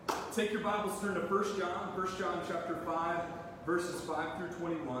Take your Bibles, turn to 1 John chapter 5, verses 5 through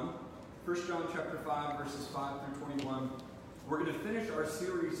 21. 1 John chapter 5, verses 5 through 21. We're going to finish our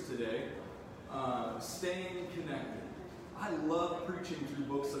series today, Staying Connected. I love preaching through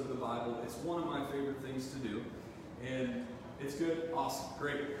books of the Bible. It's one of my favorite things to do. And it's good, awesome,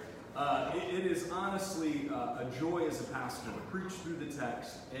 great. It is honestly a joy as a pastor to preach through the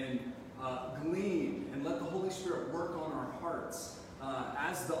text and glean and let the Holy Spirit work on our hearts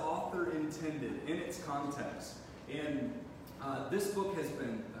as the author intended in its context. And this book has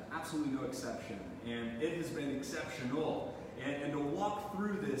been absolutely no exception, and it has been exceptional. And to walk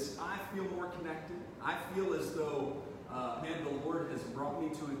through this, I feel more connected. I feel as though, man, the Lord has brought me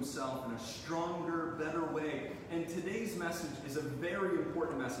to himself in a stronger, better way. And today's message is a very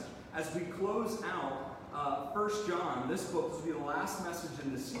important message. As we close out 1 John, this book will be the last message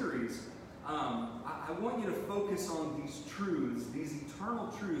in the series. I want you to focus on these truths, these eternal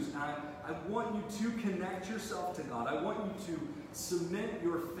truths. And I want you to connect yourself to God. I want you to cement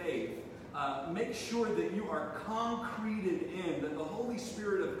your faith. Make sure that you are concreted in, that the Holy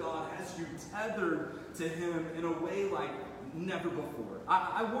Spirit of God has you tethered to him in a way like never before.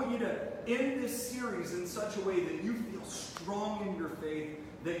 I want you to end this series in such a way that you feel strong in your faith,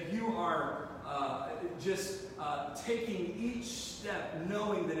 that you are taking each step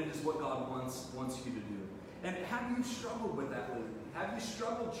knowing that it is what God wants you to do. And have you struggled with that lately? Have you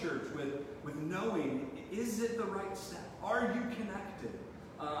struggled, church, with knowing, is it the right step? Are you connected?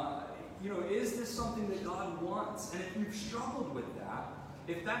 Is this something that God wants? And if you've struggled with that,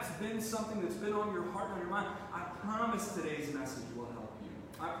 if that's been something that's been on your heart and on your mind, I promise today's message will help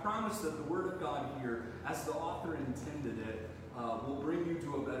you. I promise that the Word of God here, as the author intended it, will bring you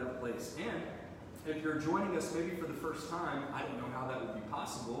to a better place. And if you're joining us maybe for the first time, I don't know how that would be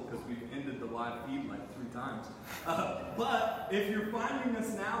possible because we've ended the live feed like 3 times. But if you're finding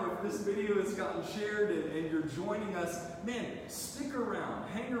us now, if this video has gotten shared and you're joining us, man, stick around,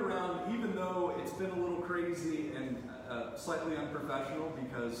 hang around, even though it's been a little crazy and slightly unprofessional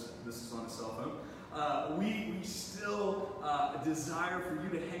because this is on a cell phone. We still desire for you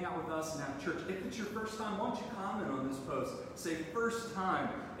to hang out with us and have church. If it's your first time, why don't you comment on this post? Say first time.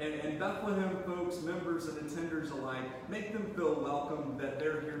 And Bethlehem folks, members and attenders alike, make them feel welcome that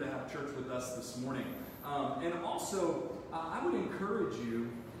they're here to have church with us this morning. And also, I would encourage you,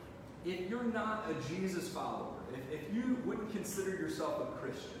 if you're not a Jesus follower, if you wouldn't consider yourself a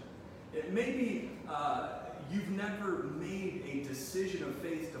Christian, it maybe you've never made a decision of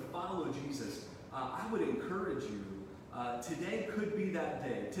faith to follow Jesus, I would encourage you, today could be that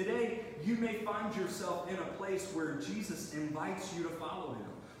day. Today, you may find yourself in a place where Jesus invites you to follow him,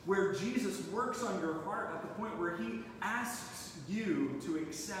 where Jesus works on your heart at the point where he asks you to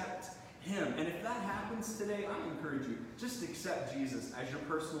accept him. And if that happens today, I encourage you, just accept Jesus as your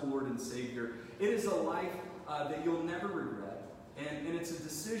personal Lord and Savior. It is a life that you'll never regret. And it's a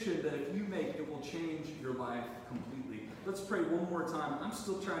decision that if you make, it will change your life completely. Let's pray one more time. I'm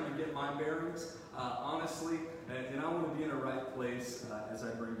still trying to get my bearings, honestly, and I want to be in a right place as I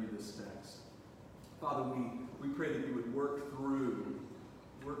bring you this text. Father, we pray that you would work through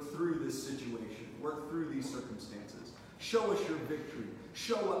this situation, work through these circumstances. Show us your victory.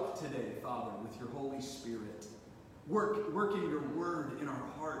 Show up today, Father, with your Holy Spirit. Working your word in our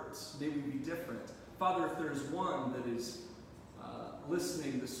hearts. May we be different. Father, if there's one that is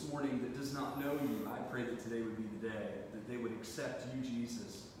listening this morning that does not know you, I pray that today would be the day that they would accept you,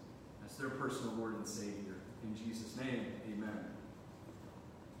 Jesus, as their personal Lord and Savior. In Jesus' name, amen.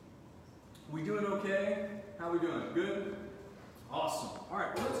 We doing okay? How are we doing? Good? Awesome. All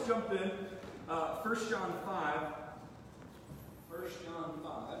right, well, let's jump in. 1 John 5,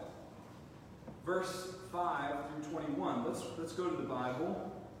 verse 5 through 21. Let's go to the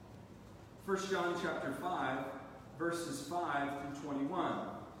Bible. 1 John chapter 5, verses 5 through 21.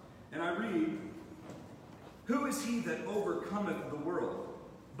 And I read, "Who is he that overcometh the world,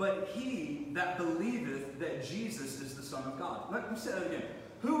 but he that believeth that Jesus is the Son of God?" Let me say that again.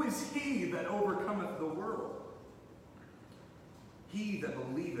 Who is he that overcometh the world? He that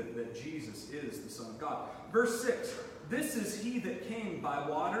believeth that Jesus is the Son of God. Verse 6, "This is he that came by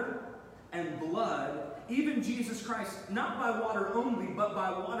water and blood, even Jesus Christ, not by water only, but by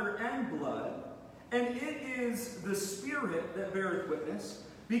water and blood. And it is the Spirit that beareth witness,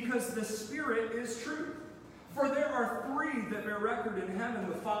 because the Spirit is truth. For there are 3 that bear record in heaven,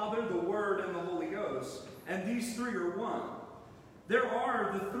 the Father, the Word, and the Holy Ghost, and these 3 are one. There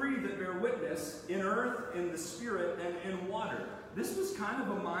are the 3 that bear witness, in earth, in the Spirit, and in water." This was kind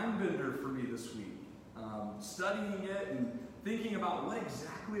of a mind bender for me this week, studying it and thinking about what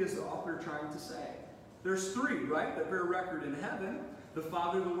exactly is the author trying to say. There's 3, right, that bear record in heaven. the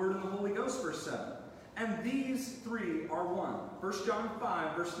Father, the Word, and the Holy Ghost, verse 7. And these three are one. 1 John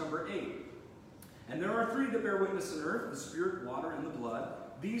 5, verse number 8. And there are three that bear witness on earth, the Spirit, water, and the blood.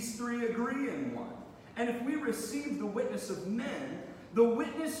 These three agree in one. And if we receive the witness of men, the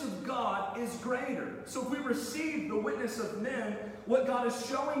witness of God is greater. So if we receive the witness of men, what God is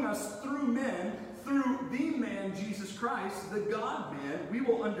showing us through men, through the man, Jesus Christ, the God-man, we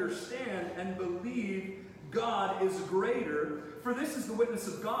will understand and believe God is greater. For this is the witness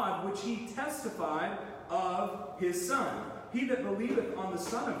of God, which he testified of his Son. He that believeth on the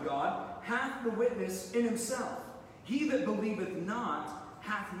Son of God hath the witness in himself. He that believeth not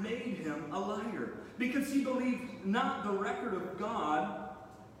hath made him a liar, because he believed not the record of God,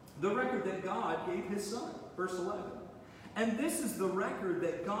 the record that God gave his Son. Verse 11. And this is the record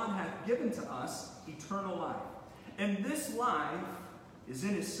that God hath given to us, eternal life. And this life is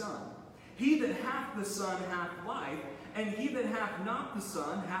in his Son. He that hath the Son hath life, and he that hath not the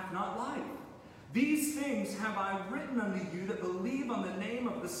Son hath not life. These things have I written unto you that believe on the name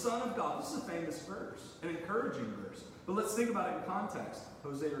of the Son of God. This is a famous verse, an encouraging verse. But let's think about it in context.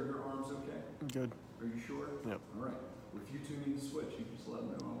 Jose, are your arms okay? Good. Are you sure? Yep. All right. If you two need to switch, you just let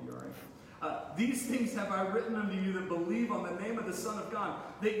them know. I'll be all right. These things have I written unto you that believe on the name of the Son of God,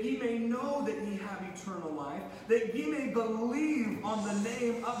 that ye may know that ye have eternal life, that ye may believe on the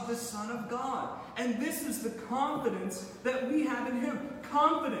name of the Son of God. And this is the confidence that we have in him.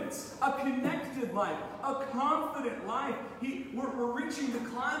 Confidence, a connected life, a confident life. We're reaching the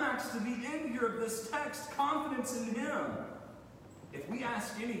climax to the end here of this text, confidence in him. If we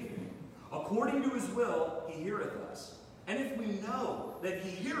ask anything, according to his will, he heareth us. And if we know that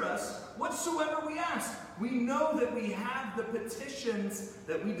he hear us, whatsoever we ask, we know that we have the petitions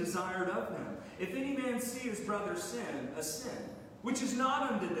that we desired of him. If any man see his brother sin, a sin, which is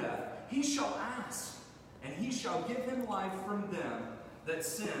not unto death, he shall ask, and he shall give him life from them that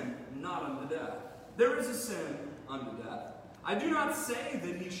sin not unto death. There is a sin unto death. I do not say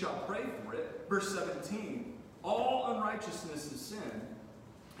that he shall pray for it. Verse 17, all unrighteousness is sin,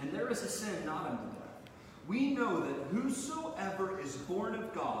 and there is a sin not unto death. We know that whosoever is born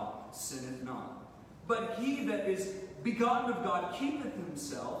of God sinneth not. But he that is begotten of God keepeth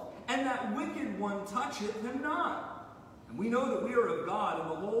himself, and that wicked one toucheth him not. And we know that we are of God,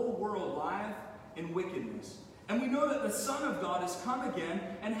 and the whole world lieth in wickedness. And we know that the Son of God is come again,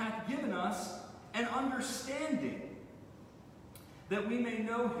 and hath given us an understanding, that we may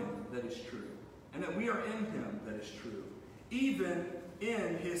know him that is true, and that we are in him that is true, even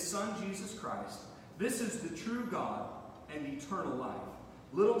in his Son Jesus Christ. This is the true God and eternal life.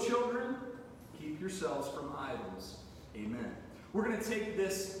 Little children, keep yourselves from idols. Amen. We're going to take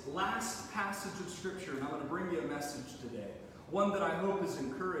this last passage of Scripture, and I'm going to bring you a message today, one that I hope is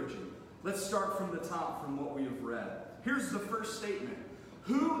encouraging. Let's start from the top, from what we have read. Here's the first statement.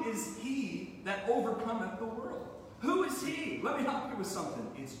 Who is he that overcometh the world? Who is he? Let me help you with something.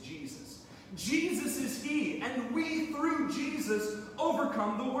 It's Jesus. Jesus is he, and we, through Jesus,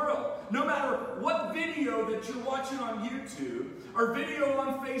 overcome the world. No matter what video that you're watching on YouTube, or video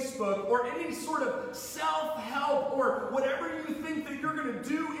on Facebook, or any sort of self-help, or whatever you think that you're going to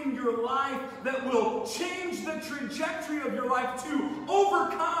do in your life that will change the trajectory of your life to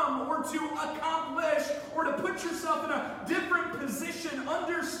overcome, or to accomplish, or to put yourself in a different position,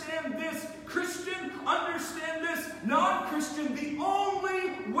 understand this, Christian, understand this, non-Christian, the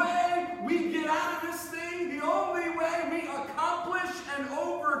only way we get out of this thing, the only way we accomplish and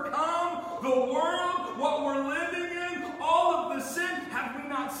overcome the world, what we're living in, all of the sin, have we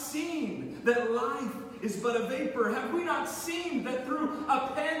not seen that life is but a vapor? Have we not seen that through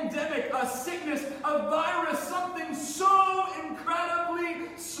a pandemic, a sickness, a virus, something so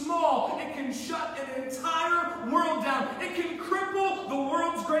incredibly small, it can shut an entire world down. It can cripple the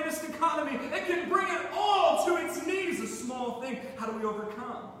world's greatest economy. It can bring it all to its knees. A small thing. How do we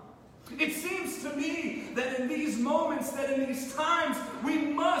overcome? It seems to me that in these moments, that in these times, we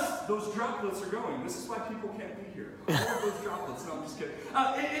must, those droplets are going. This is why people can't be here. All of those droplets. No, I'm just kidding.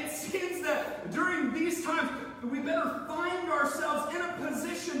 It seems that during these times, we better find ourselves in a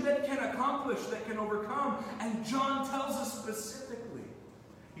position that can accomplish, that can overcome. And John tells us specifically,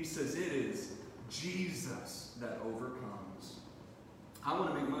 he says, it is Jesus that overcomes. I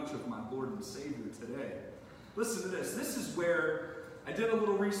want to make much of my Lord and Savior today. Listen to this. This is where I did a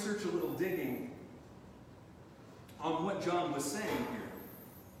little research, a little digging on what John was saying here.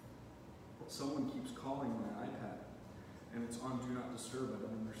 Someone keeps calling my iPad, and it's on Do Not Disturb. I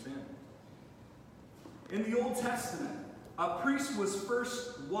don't understand. In the Old Testament, a priest was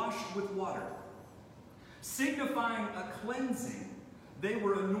first washed with water, signifying a cleansing. They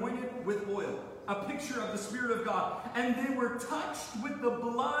were anointed with oil. a picture of the Spirit of God. And they were touched with the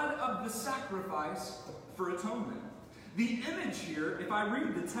blood of the sacrifice for atonement. The image here, if I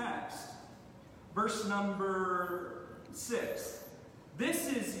read the text, verse number 6, this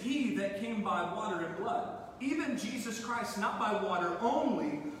is he that came by water and blood. Even Jesus Christ, not by water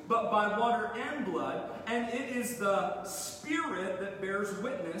only, but by water and blood. And it is the Spirit that bears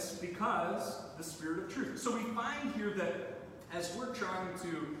witness, because the Spirit of truth. So we find here that as we're trying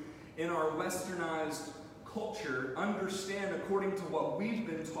to, in our westernized culture, understand according to what we've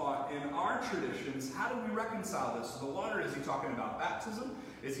been taught in our traditions, how do we reconcile this? The water, is he talking about baptism?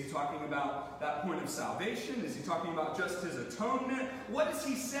 Is he talking about that point of salvation? Is he talking about just his atonement? What is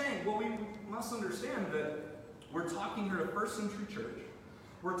he saying? Well, we must understand that we're talking here to first century church.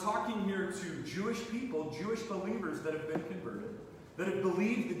 We're talking here to Jewish people, Jewish believers that have been converted, that have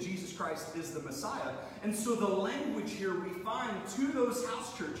believed that Jesus Christ is the Messiah. And so the language here we find to those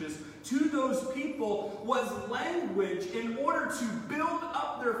house churches, to those people, was language in order to build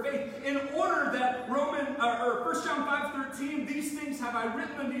up their faith, in order that 1 John 5:13, these things have I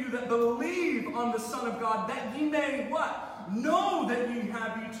written unto you that believe on the Son of God, that ye may what? Know that ye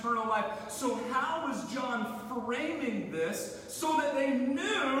have eternal life. So how was John framing this so that they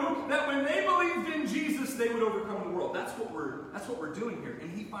knew that when they believed in Jesus, they would overcome the world? That's what we're doing here.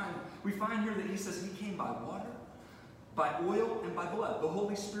 And we find here that he says he came by water, by oil, and by blood. The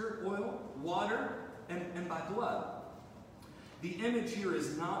Holy Spirit, oil, water, and by blood. The image here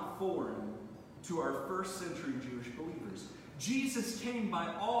is not foreign to our first century Jewish believers. Jesus came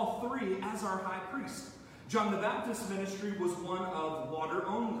by all three as our high priest. John the Baptist's ministry was one of water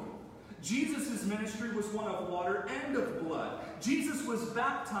only. Jesus' ministry was one of water and of blood. Jesus was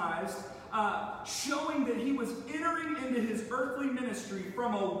baptized, showing that he was entering into his earthly ministry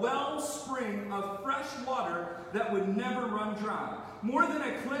from a wellspring of fresh water that would never run dry. More than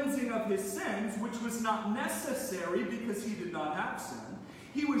a cleansing of his sins, which was not necessary because he did not have sin,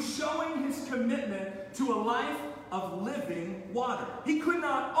 he was showing his commitment to a life of living water. He could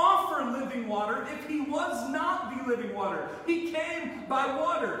not offer living water if he was not the living water. He came by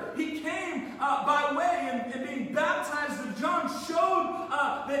water. He came by way, and being baptized of John showed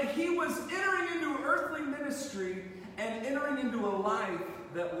that he was entering into earthly ministry and entering into a life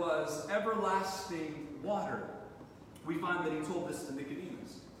that was everlasting water. We find that he told this to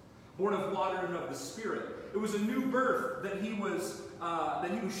Nicodemus. Born of water and of the Spirit. It was a new birth that he was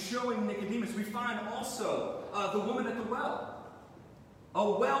showing Nicodemus. We find also the woman at the well. A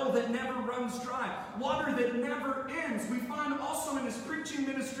well that never runs dry. Water that never ends. We find also in his preaching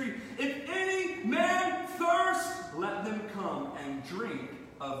ministry, if any man thirst, let them come and drink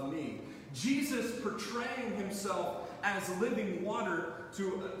of me. Jesus portraying himself as living water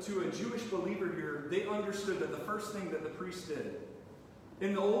to a Jewish believer here, they understood that the first thing that the priest did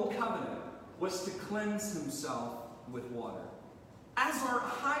in the Old Covenant was to cleanse himself with water. As our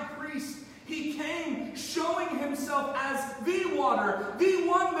high priest, he came showing himself as the water, the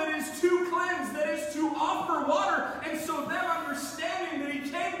one that is to cleanse, that is to offer water. And so them understanding that he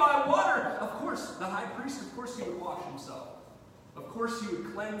came by water, of course, the high priest, of course he would wash himself. Of course he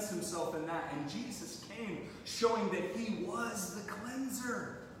would cleanse himself in that. And Jesus came showing that he was the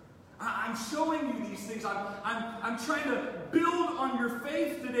cleanser. I'm showing you these things. I'm trying to build on your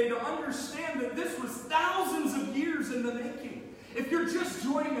faith today to understand that this was thousands of years in the making. If you're just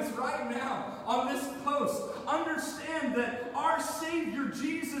joining us right now on this post, understand that our Savior,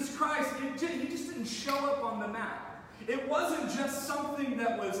 Jesus Christ, he just didn't show up on the map. It wasn't just something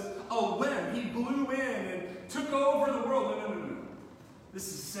that was a whim. He blew in and took over the world. No. This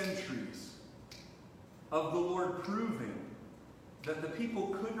is centuries of the Lord proving that the people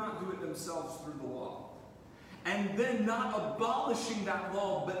could not do it themselves through the law. And then not abolishing that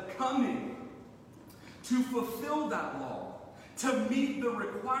law, but coming to fulfill that law, to meet the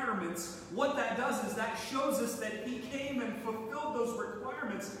requirements. What that does is that shows us that he came and fulfilled those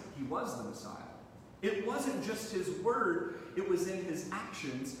requirements. He was the Messiah. It wasn't just his word, it was in his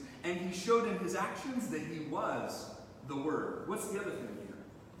actions. And he showed in his actions that he was the word. What's the other thing here?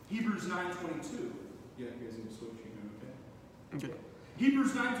 Hebrews 9:22. Yeah, you guys need to switch. Okay.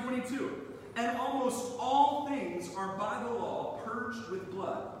 Hebrews 9:22. And almost all things are by the law purged with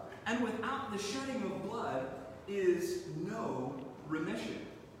blood, and without the shedding of blood is no remission.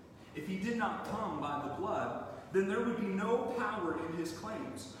 If he did not come by the blood, then there would be no power in his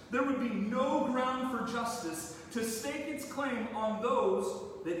claims. There would be no ground for justice to stake its claim on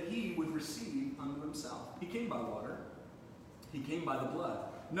those that he would receive unto himself. He came by water. He came by the blood,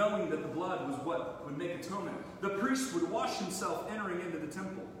 knowing that the blood was what would make atonement. The priest would wash himself entering into the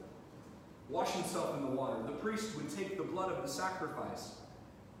temple. Wash himself in the water. The priest would take the blood of the sacrifice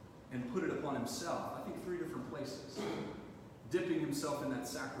and put it upon himself. I think 3 different places. Dipping himself in that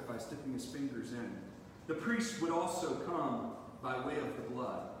sacrifice, dipping his fingers in. The priest would also come by way of the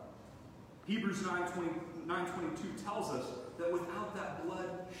blood. Hebrews 9:22 tells us that without that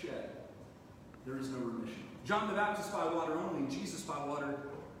blood shed, there is no remission. John the Baptist by water only, Jesus by water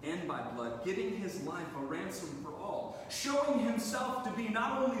and by blood, giving his life a ransom for all, showing himself to be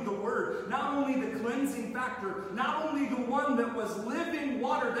not only the Word, not only the cleansing factor, not only the one that was living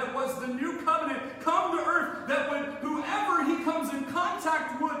water, that was the new covenant come to earth, that would, whoever he comes in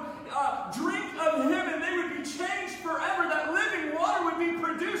contact would drink of him and they would be changed forever, that living water would be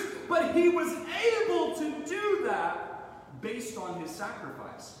produced, but he was able to do that based on his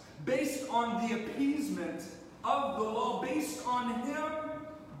sacrifice, based on the appeasement of the law, based on him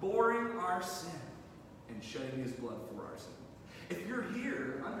boring our sin and shedding his blood for our sin. If you're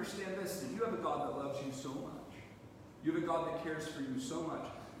here, understand this, that you have a God that loves you so much. You have a God that cares for you so much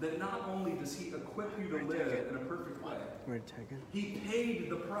that not only does he equip you to live in a perfect way, he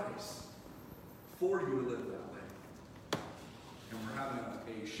paid the price for you to live that way. And we're having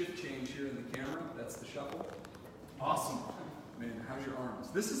a shift change here in the camera. That's the shuffle. Awesome. Man, how's your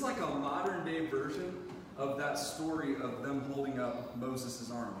arms? This is like a modern day version of that story of them holding up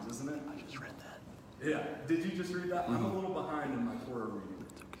Moses' arms, isn't it? I just read that. Yeah. Did you just read that? I'm a little behind in my Torah reading,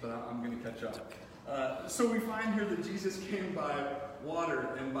 but I'm going to catch up. So we find here that Jesus came by water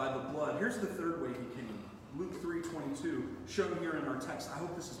and by the blood. Here's the third way he came. Luke 3:22, shown here in our text. I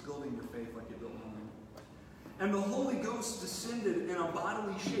hope this is building your faith like it built mine. And the Holy Ghost descended in a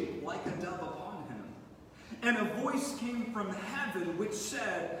bodily shape like a dove upon him. And a voice came from heaven which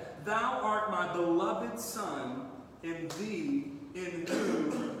said, "Thou art my beloved Son, in thee, in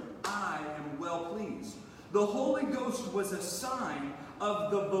whom I am well pleased." The Holy Ghost was a sign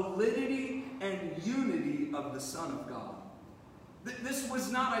of the validity and unity of the Son of God. This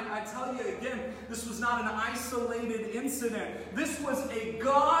was not, I tell you again, this was not an isolated incident. This was a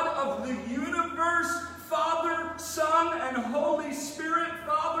God of the universe, Father, Son, and Holy Spirit,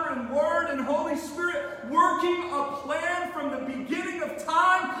 Father and Word and Holy Spirit, working a plan from the beginning of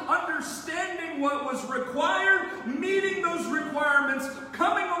time, understanding what was required, meeting those requirements,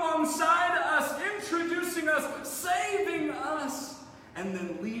 coming alongside us, introducing us, saving us, and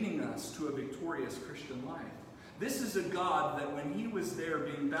then leading us to a victorious Christian life. This is a God that when he was there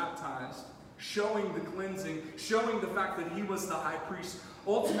being baptized, showing the cleansing, showing the fact that he was the high priest,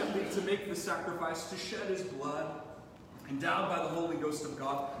 ultimately to make the sacrifice, to shed his blood, endowed by the Holy Ghost of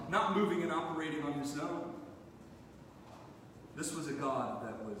God, not moving and operating on his own. This was a God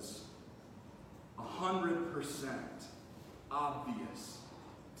that was 100% obvious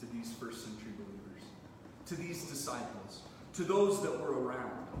to these first century believers, to these disciples, to those that were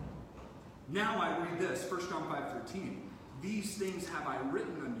around. Now I read this, 1 John 5:13. "These things have I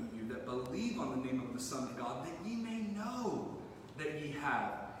written unto you that believe on the name of the Son of God, that ye may know that ye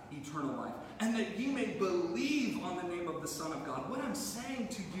have eternal life, and that ye may believe on the name of the Son of God." What I'm saying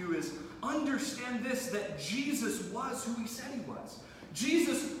to you is, understand this, that Jesus was who he said he was.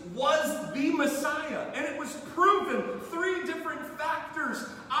 Jesus was the Messiah, and it was proven. 3 different factors,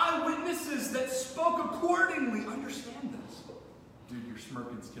 eyewitnesses that spoke accordingly. Understand this. Dude, your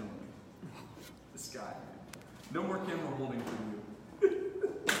smirking's killing me. This guy. No more camera holding for you.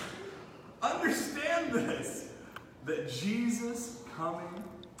 Understand this, that Jesus coming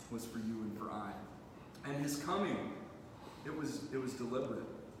was for you and for I. And his coming, it was deliberate.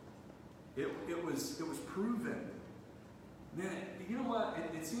 It was proven. Man, you know what?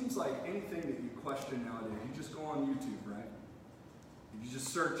 It seems like anything that you question nowadays, you just go on YouTube, right? You just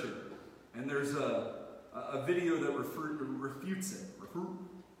search it, and there's a video that refutes it.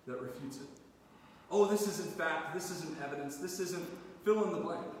 Oh, this isn't fact, this isn't evidence, this isn't fill in the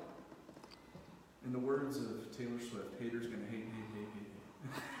blank. In the words of Taylor Swift, haters gonna hate.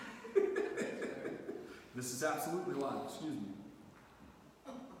 This is absolutely live, excuse me.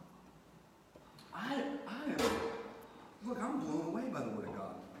 Look, I'm blown away by the Word of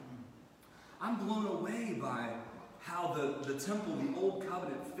God. I'm blown away by how the temple, the Old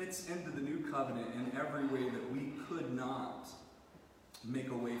Covenant, fits into the New Covenant in every way that we could not make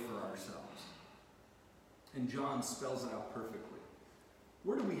a way for ourselves. And John spells it out perfectly.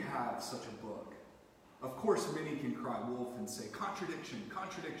 Where do we have such a book? Of course, many can cry wolf and say, contradiction,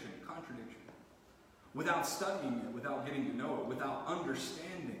 contradiction, contradiction. Without studying it, without getting to know it, without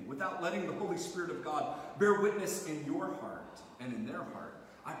understanding, without letting the Holy Spirit of God bear witness in your heart and in their heart.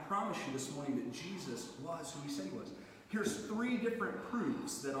 I promise you this morning that Jesus was who he said he was. Here's 3 different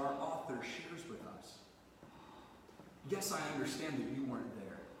proofs that our author shares with us. Yes, I understand that you weren't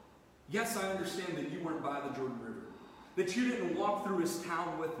there. Yes, I understand that you weren't by the Jordan River. that you didn't walk through his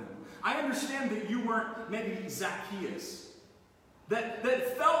town with him. I understand that you weren't maybe Zacchaeus, that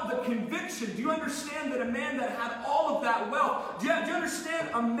felt the conviction. Do you understand that a man that had all of that wealth, do you understand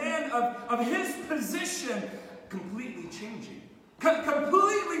a man of his position completely changing?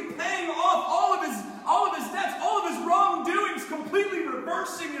 Completely paying off all of his debts, all of his wrongdoings, completely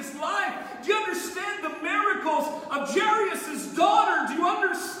reversing his life. Do you understand the miracles of Jairus' daughter? Do you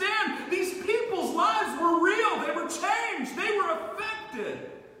understand these people's lives were real? They were changed. They were affected.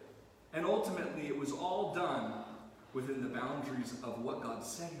 And ultimately, it was all done within the boundaries of what God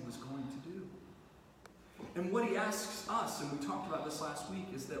said he was going to do. And what he asks us, and we talked about this last week,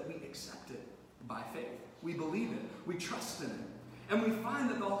 is that we accept it by faith. We believe it. We trust in it. And we find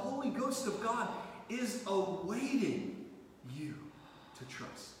that the Holy Ghost of God is awaiting you to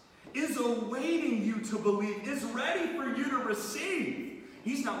trust, is awaiting you to believe, is ready for you to receive.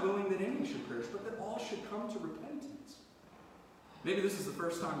 He's not willing that any should perish, but that all should come to repentance. Maybe this is the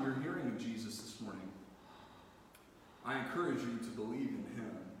first time you're hearing of Jesus this morning. I encourage you to believe in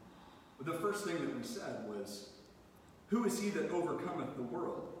him. The first thing that we said was, who is he that overcometh the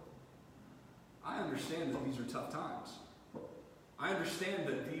world? I understand that these are tough times. I understand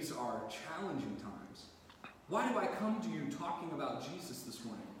that these are challenging times. Why do I come to you talking about Jesus this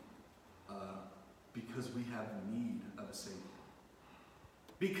morning? Because we have need of a Savior.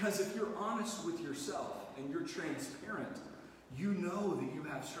 Because if you're honest with yourself and you're transparent, you know that you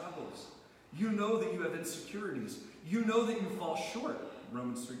have struggles. You know that you have insecurities. You know that you fall short.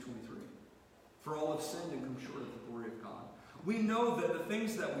 Romans 3:23. For all have sinned and come short of the glory of God. We know that the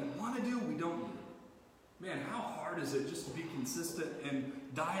things that we want to do, we don't do. Man, how hard is it just to be consistent in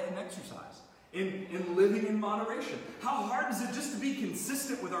diet and exercise? In living in moderation? How hard is it just to be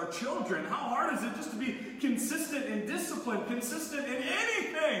consistent with our children? How hard is it just to be consistent in discipline, consistent in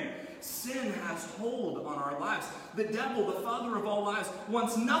anything? Sin has hold on our lives. The devil, the father of all lies,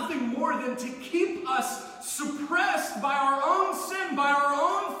 wants nothing more than to keep us suppressed by our own sin, by our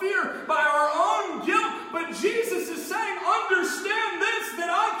own fear, by our own guilt. But Jesus is saying, understand this, that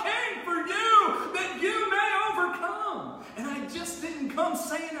I came for you, that you may overcome. And I just didn't come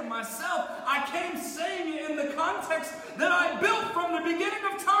saying it myself. I came saying it in the context that I built from the beginning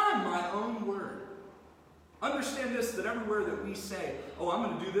of time, my own word. Understand this, that everywhere that we say, oh, I'm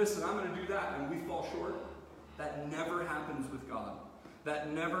going to do this and I'm going to do that, and we fall short, that never happens with God.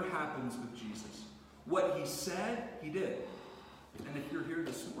 That never happens with Jesus. What he said, he did. And if you're here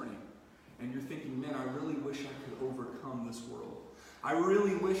this morning and you're thinking, man, I really wish I could overcome this world. I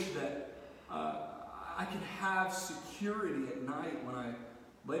really wish that I could have security at night when I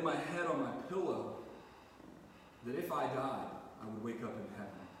lay my head on my pillow, that if I died, I would wake up in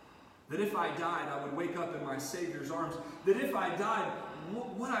heaven. That if I died, I would wake up in my Savior's arms. That if I died,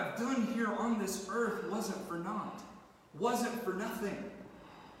 what I've done here on this earth wasn't for naught. Wasn't for nothing.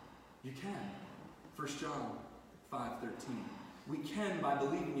 You can. 1 John 5:13. We can by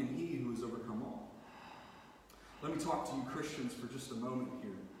believing in he who has overcome all. Let me talk to you Christians for just a moment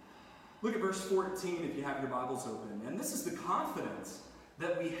here. Look at verse 14 if you have your Bibles open. And this is the confidence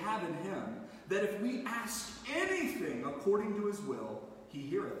that we have in him, that if we ask anything according to his will, he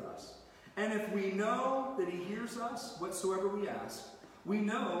heareth us. And if we know that he hears us, whatsoever we ask, we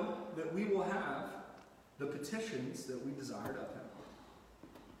know that we will have the petitions that we desired of him.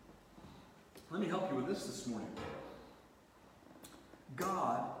 Let me help you with this morning.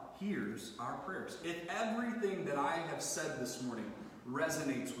 God hears our prayers. If everything that I have said this morning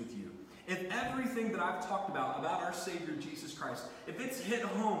resonates with you, if everything that I've talked about our Savior Jesus Christ, if it's hit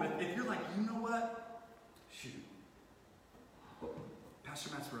home, if you're like, you know what? Shoot. Pastor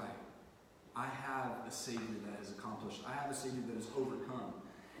Matt's right. I have a Savior that has accomplished. I have a Savior that has overcome.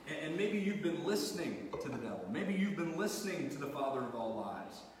 And maybe you've been listening to the devil. Maybe you've been listening to the father of all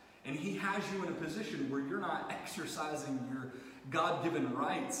lies. And he has you in a position where you're not exercising your God-given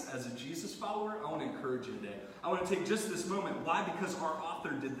rights as a Jesus follower. I want to encourage you today. I want to take just this moment. Why? Because our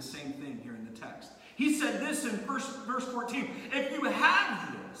author did the same thing here in the text. He said this in verse 14. If you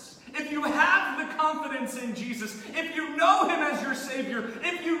have this, if you have the confidence in Jesus, if you know him as your Savior,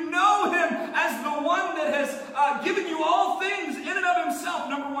 if you know him as the one that has given you all things in and of himself,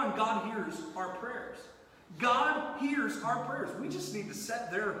 number one, God hears our prayers. God hears our prayers. We just need to sit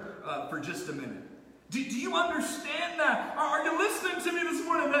there for just a minute. Do you understand that? Are you listening to me this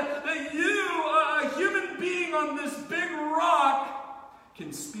morning? That you, a human being on this big rock,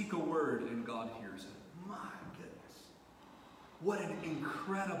 can speak a word and God hears it. My goodness. What an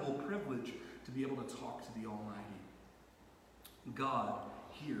incredible privilege to be able to talk to the Almighty. God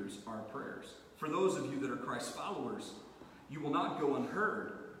hears our prayers. For those of you that are Christ followers, you will not go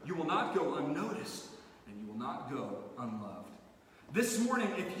unheard. You will not go unnoticed. and you will not go unloved. This morning,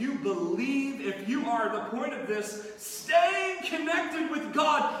 if you believe, if you are the point of this, staying connected with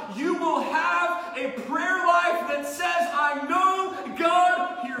God, you will have a prayer life that says, I know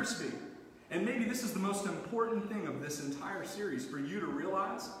God hears me. And maybe this is the most important thing of this entire series, for you to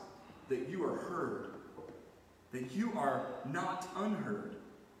realize that you are heard, that you are not unheard,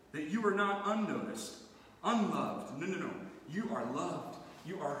 that you are not unnoticed, unloved. No. You are loved.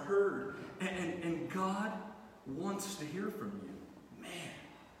 You are heard. And God wants to hear from you. Man,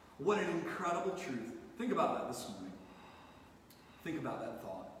 what an incredible truth. Think about that this morning. Think about that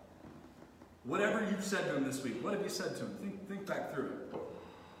thought. Whatever you've said to him this week, what have you said to him? Think back through it.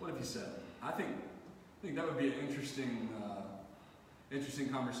 What have you said? I think that would be an interesting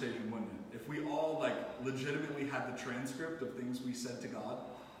conversation, wouldn't it? If we all legitimately had the transcript of things we said to God.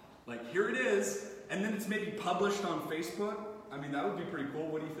 Here it is, and then it's maybe published on Facebook. I mean, that would be pretty cool.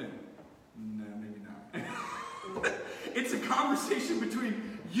 What do you think? No, maybe not. It's a conversation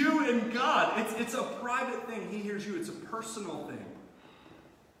between you and God. It's a private thing. He hears you. It's a personal thing.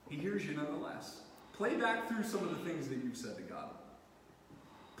 He hears you nonetheless. Play back through some of the things that you've said to God.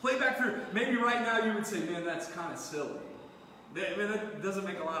 Play back through. Maybe right now you would say, man, that's kind of silly. That doesn't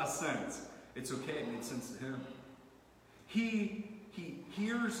make a lot of sense. It's okay. It made sense to him. He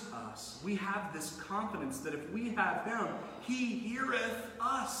hears us. We have this confidence that if we have him, he heareth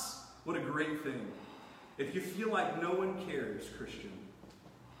us. What a great thing. If you feel like no one cares, Christian,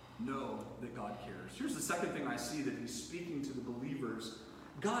 know that God cares. Here's the second thing I see that he's speaking to the believers.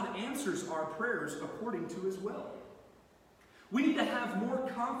 God answers our prayers according to his will. We need to have more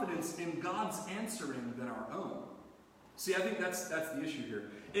confidence in God's answering than our own. See, I think that's the issue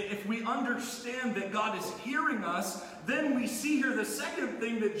here. If we understand that God is hearing us, then we see here the second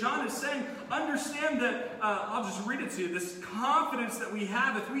thing that John is saying. Understand that, I'll just read it to you, this confidence that we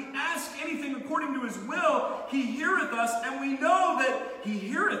have. If we ask anything according to his will, he heareth us, and we know that he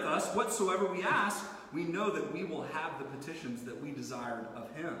heareth us whatsoever we ask. We know that we will have the petitions that we desired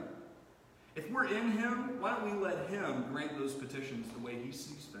of him. If we're in him, why don't we let him grant those petitions the way he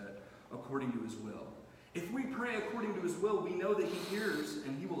sees fit, according to his will? If we pray according to his will, we know that he hears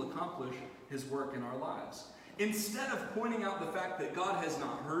and he will accomplish his work in our lives. Instead of pointing out the fact that God has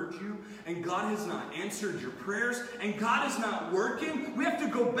not heard you, and God has not answered your prayers, and God is not working, we have to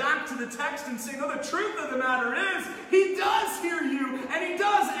go back to the text and say, no, the truth of the matter is, he does hear you, and he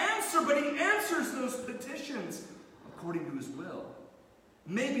does answer, but he answers those petitions according to his will.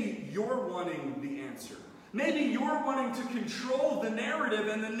 Maybe you're wanting the answer. Maybe you're wanting to control the narrative,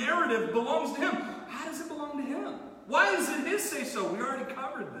 and the narrative belongs to him. How does it belong to him? Why is it his say-so? We already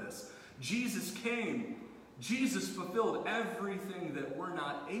covered this. Jesus came. Jesus fulfilled everything that we're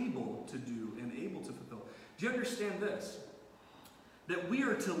not able to do and able to fulfill. Do you understand this? That we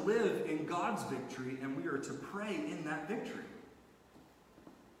are to live in God's victory, and we are to pray in that victory.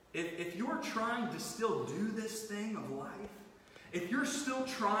 If you're trying to still do this thing of life, if you're still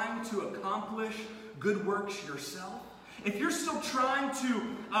trying to accomplish good works yourself, if you're still trying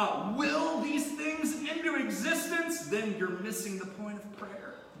to will these things into existence, then you're missing the point of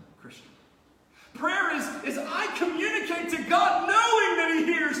prayer, Christian. Prayer is I communicate to God knowing that he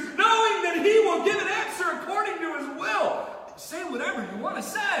hears, knowing that he will give an answer according to his will. Say whatever you want to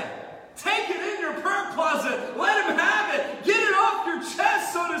say. Take it in your prayer closet. Let him have it. Get it off your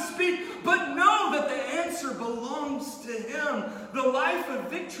chest, so to speak. But know that the answer belongs to him. The life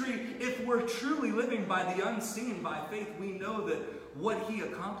of victory, if we're truly living by the unseen, by faith, we know that what he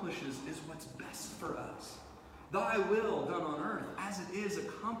accomplishes is what's best for us. Thy will done on earth as it is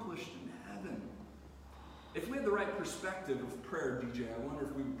accomplished in heaven. If we had the right perspective of prayer, DJ, I wonder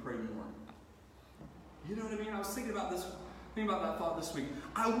if we would pray more. You know what I mean? I was thinking about this. Think about that thought this week.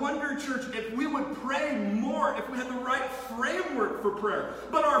 I wonder, church, if we would pray more, if we had the right framework for prayer.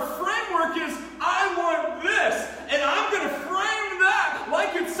 But our framework is, I want this, and I'm going to frame that like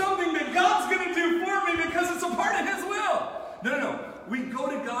it's something that God's going to do for me because it's a part of his will. No. We go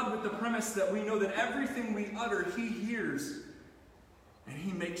to God with the premise that we know that everything we utter, he hears, and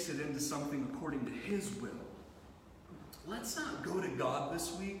he makes it into something according to his will. Let's not go to God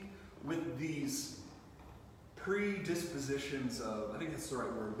this week with these predispositions of, I think that's the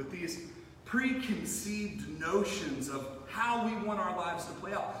right word, with these preconceived notions of how we want our lives to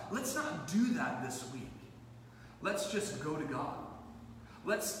play out. Let's not do that this week. Let's just go to God.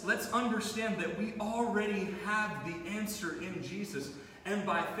 Let's understand that we already have the answer in Jesus, and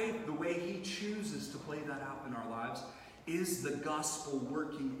by faith, the way he chooses to play that out in our lives is the gospel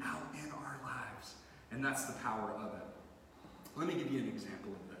working out in our lives. And that's the power of it. Let me give you an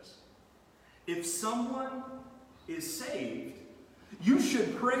example of this. If someone is saved, You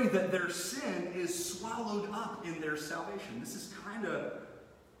should pray that their sin is swallowed up in their salvation. This is kind of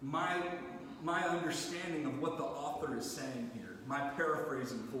my understanding of what the author is saying here. My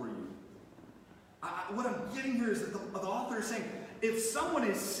paraphrasing for you. What I'm getting here is that the author is saying, if someone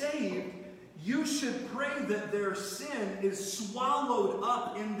is saved, you should pray that their sin is swallowed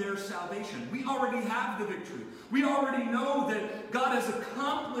up in their salvation. We already have the victory. We already know that God has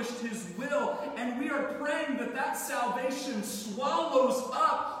accomplished His will, and we are praying that that salvation swallows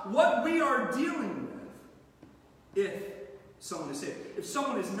up what we are dealing with. If someone is saved. If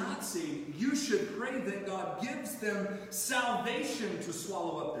someone is not saved, you should pray that God gives them salvation to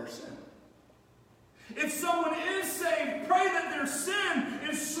swallow up their sin. If someone is saved, pray that their sin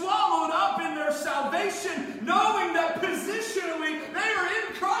is swallowed up in their salvation, knowing that positionally they are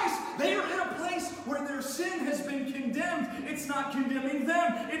in Christ. They are in a place where their sin has been condemned. It's not condemning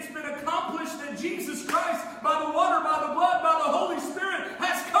them. It's been accomplished that Jesus Christ, by the water, by the blood, by the Holy Spirit,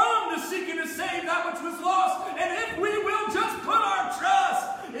 has come to seek and to save that which was lost. And if we will just put our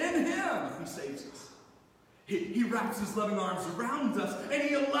trust in Him, He saves us. He wraps His loving arms around us, and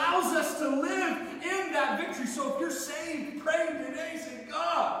He allows us to live in that victory. So if you're saved, pray today, say,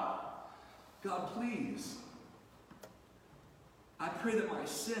 God, please, I pray that my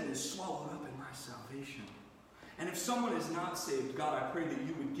sin is swallowed up in my salvation. And if someone is not saved, God, I pray that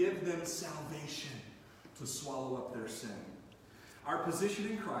you would give them salvation to swallow up their sin. Our position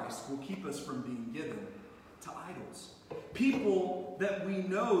in Christ will keep us from being given to idols. People that we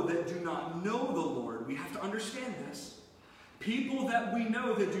know that do not know the Lord, we have to understand this. People that we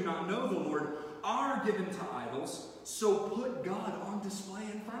know that do not know the Lord are given to idols, so put God on display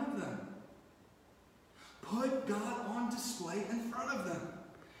in front of them. Put God on display in front of them.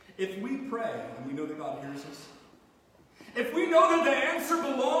 If we pray, and we know that God hears us, if we know that the answer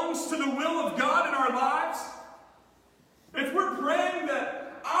belongs to the will of God in our lives, if we're praying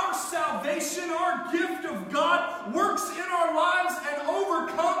that our salvation, our gift of God, works in our lives and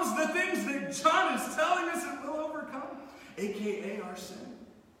overcomes the things that John is telling us it will overcome, aka our sin,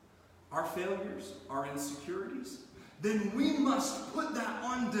 our failures, our insecurities, then we must put that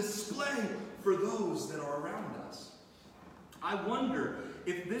on display for those that are around us. I wonder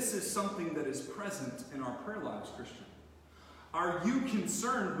if this is something that is present in our prayer lives, Christian. Are you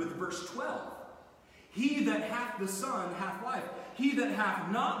concerned with verse 12? He that hath the Son hath life. He that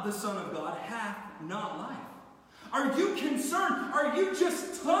hath not the Son of God hath not life. Are you concerned? Are you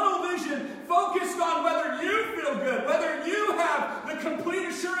just tunnel vision focused on whether you feel good, whether you have the complete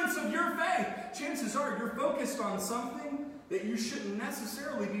assurance of your faith? Chances are you're focused on something that you shouldn't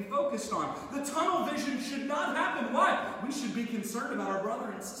necessarily be focused on. The tunnel vision should not happen. Why? We should be concerned about our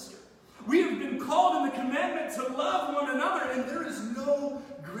brother and sister. We have been called in the commandment to love one another, and there is no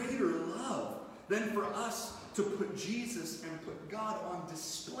greater love than for us to put Jesus and put God on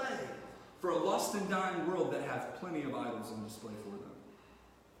display for a lost and dying world that has plenty of idols on display for them.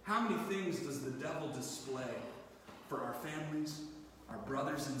 How many things does the devil display for our families, our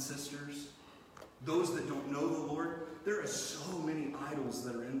brothers and sisters, those that don't know the Lord? There are so many idols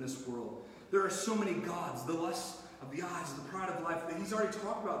that are in this world. There are so many gods, the lust of the eyes, the pride of life. He's already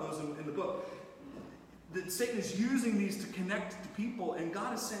talked about those in the book. That Satan is using these to connect to people, and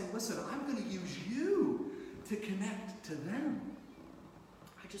God is saying, listen, I'm going to use you to connect to them.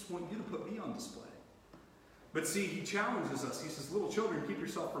 I just want you to put me on display. But see, he challenges us. He says, little children, keep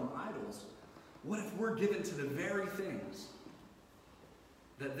yourself from idols. What if we're given to the very things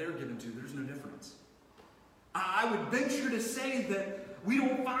that they're given to? There's no difference. I would venture to say that we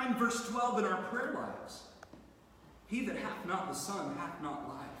don't find verse 12 in our prayer lives. He that hath not the Son hath not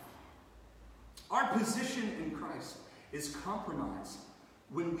life. Our position in Christ is compromised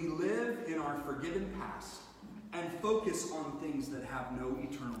when we live in our forgiven past and focus on things that have no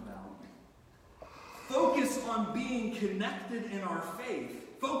eternal value. Focus on being connected in our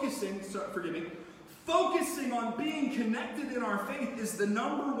faith. Focusing on being connected in our faith is the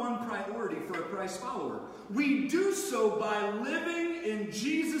number one priority for a Christ follower. We do so by living in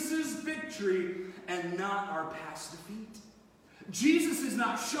Jesus' victory and not our past defeat. Jesus is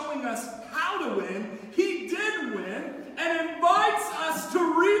not showing us how to win. He did win and invites us to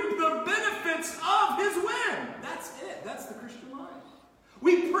reap the benefits of His win. That's it. That's the Christian life.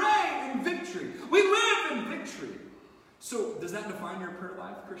 We pray in victory. We live in victory. So does that define your prayer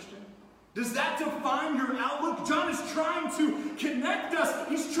life, Christian? Does that define your outlook? John is trying to connect us.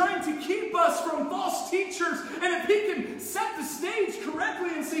 He's trying to keep us from false teachers. And if he can set the stage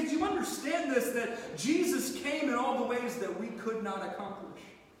correctly and say, do you understand this? That Jesus came in all the ways that we could not accomplish.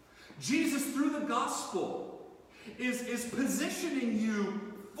 Jesus, through the gospel, is positioning you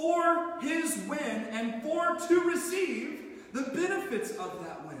for His win and to receive the benefits of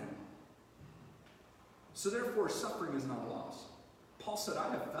that win. So therefore, suffering is not a loss. Paul said,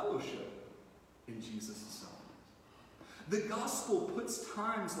 I have fellowship in Jesus' suffering. The gospel puts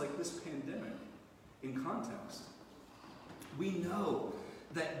times like this pandemic in context. We know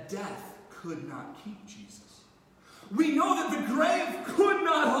that death could not keep Jesus. We know that the grave could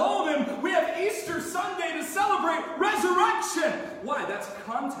not hold him. We have Easter Sunday to celebrate resurrection. Why? That's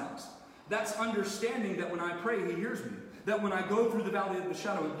context. That's understanding that when I pray, he hears me. That when I go through the valley of the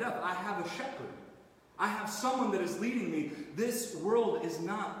shadow of death, I have a shepherd. I have someone that is leading me. This world is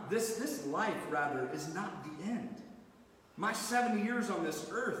not, this life rather, is not the end. My 70 years on this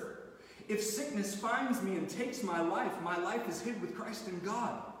earth, if sickness finds me and takes my life is hid with Christ in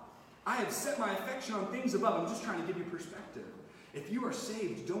God. I have set my affection on things above. I'm just trying to give you perspective. If you are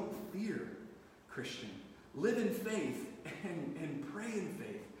saved, don't fear, Christian. Live in faith and pray in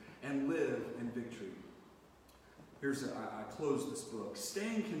faith and live in victory. I close this book.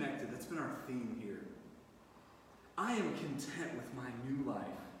 Staying connected, that's been our theme here. I am content with my new life.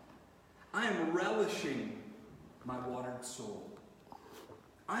 I am relishing my watered soul.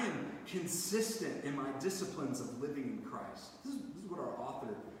 I am consistent in my disciplines of living in Christ. This is what our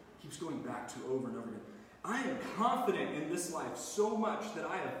author keeps going back to over and over again. I am confident in this life so much that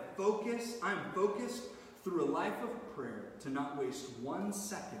I am focused through a life of prayer to not waste 1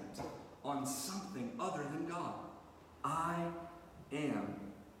 second on something other than God. I am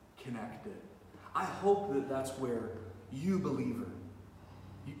connected. I hope that that's where you, believer,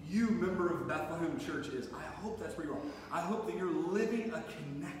 you, member of Bethlehem Church, is. I hope that's where you are. I hope that you're living a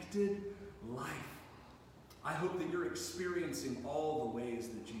connected life. I hope that you're experiencing all the ways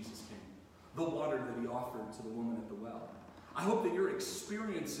that Jesus came. The water that he offered to the woman at the well. I hope that you're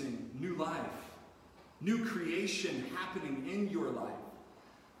experiencing new life, new creation happening in your life.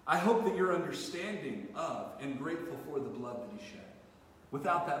 I hope that you're understanding of and grateful for the blood that he shed.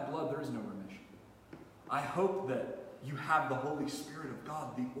 Without that blood, there is no remission. I hope that you have the Holy Spirit of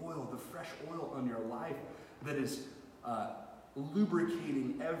God, the oil, the fresh oil on your life that is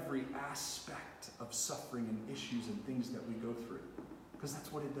lubricating every aspect of suffering and issues and things that we go through. Because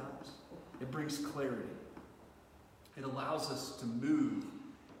that's what it does. It brings clarity. It allows us to move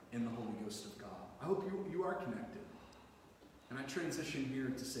in the Holy Ghost of God. I hope you are connected. And I transition here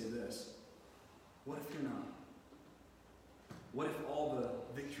to say this. What if you're not? What if all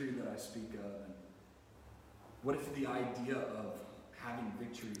the victory that I speak of, and what if the idea of having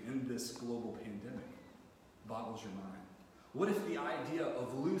victory in this global pandemic boggles your mind? What if the idea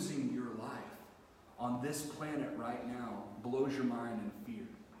of losing your life on this planet right now blows your mind in fear?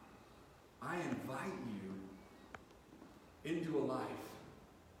 I invite you into a life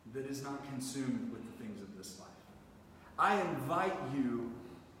that is not consumed with the things of this life. I invite you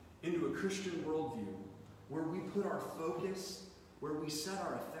into a Christian worldview where we put our focus, where we set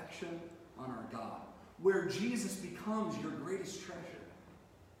our affection on our God, where Jesus becomes your greatest treasure,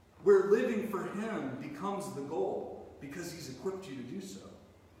 where living for him becomes the goal because he's equipped you to do so.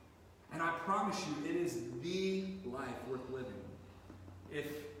 And I promise you, it is the life worth living if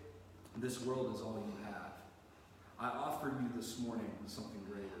this world is all you have. I offer you this morning something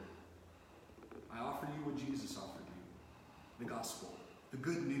greater. I offer you what Jesus offered you, the gospel, the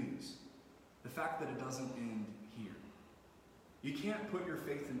good news, the fact that it doesn't end here. You can't put your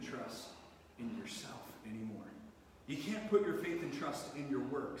faith and trust in yourself anymore. You can't put your faith and trust in your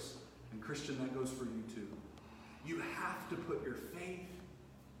works. And Christian, that goes for you too. You have to put your faith,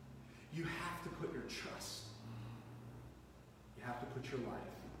 you have to put your trust, you have to put your life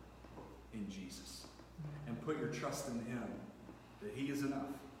in Jesus. And put your trust in him, that he is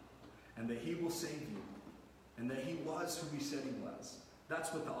enough, and that he will save you, and that he was who he said he was.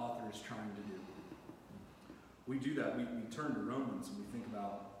 That's what the author is trying to do. We do that. We turn to Romans and we think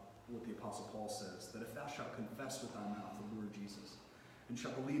about what the Apostle Paul says, that if thou shalt confess with thy mouth the Lord Jesus, and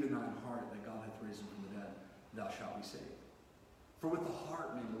shalt believe in thine heart that God hath raised him from the dead, thou shalt be saved. For with the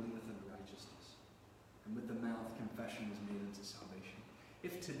heart man believeth unto righteousness, and with the mouth confession is made unto salvation.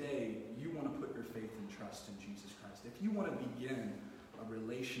 If today you want to put your faith and trust in Jesus Christ, if you want to begin a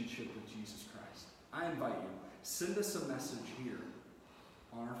relationship with Jesus Christ, I invite you, send us a message here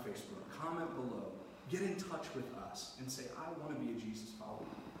on our Facebook, comment below, get in touch with us and say, I want to be a Jesus follower.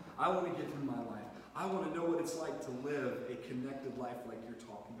 I want to get through my life. I want to know what it's like to live a connected life like you're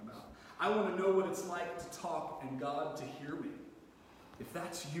talking about. I want to know what it's like to talk and God to hear me. If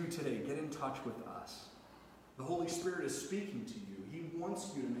that's you today, get in touch with us. The Holy Spirit is speaking to you. He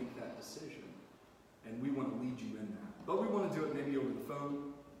wants you to make that decision. And we want to lead you in that. But we want to do it maybe over the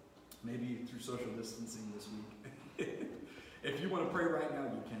phone, maybe through social distancing this week. If you want to pray right now,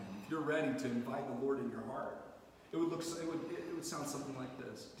 you can. If you're ready to invite the Lord in your heart, It would sound something like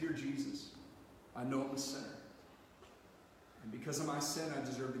this. Dear Jesus, I know I'm a sinner. And because of my sin, I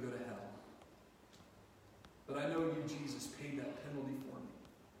deserve to go to hell. But I know you, Jesus, paid that penalty for me.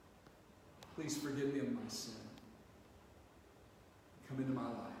 Please forgive me of my sin. Come into my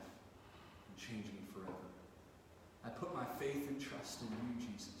life and change me forever. I put my faith and trust in you,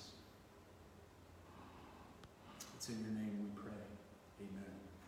 Jesus. It's in your name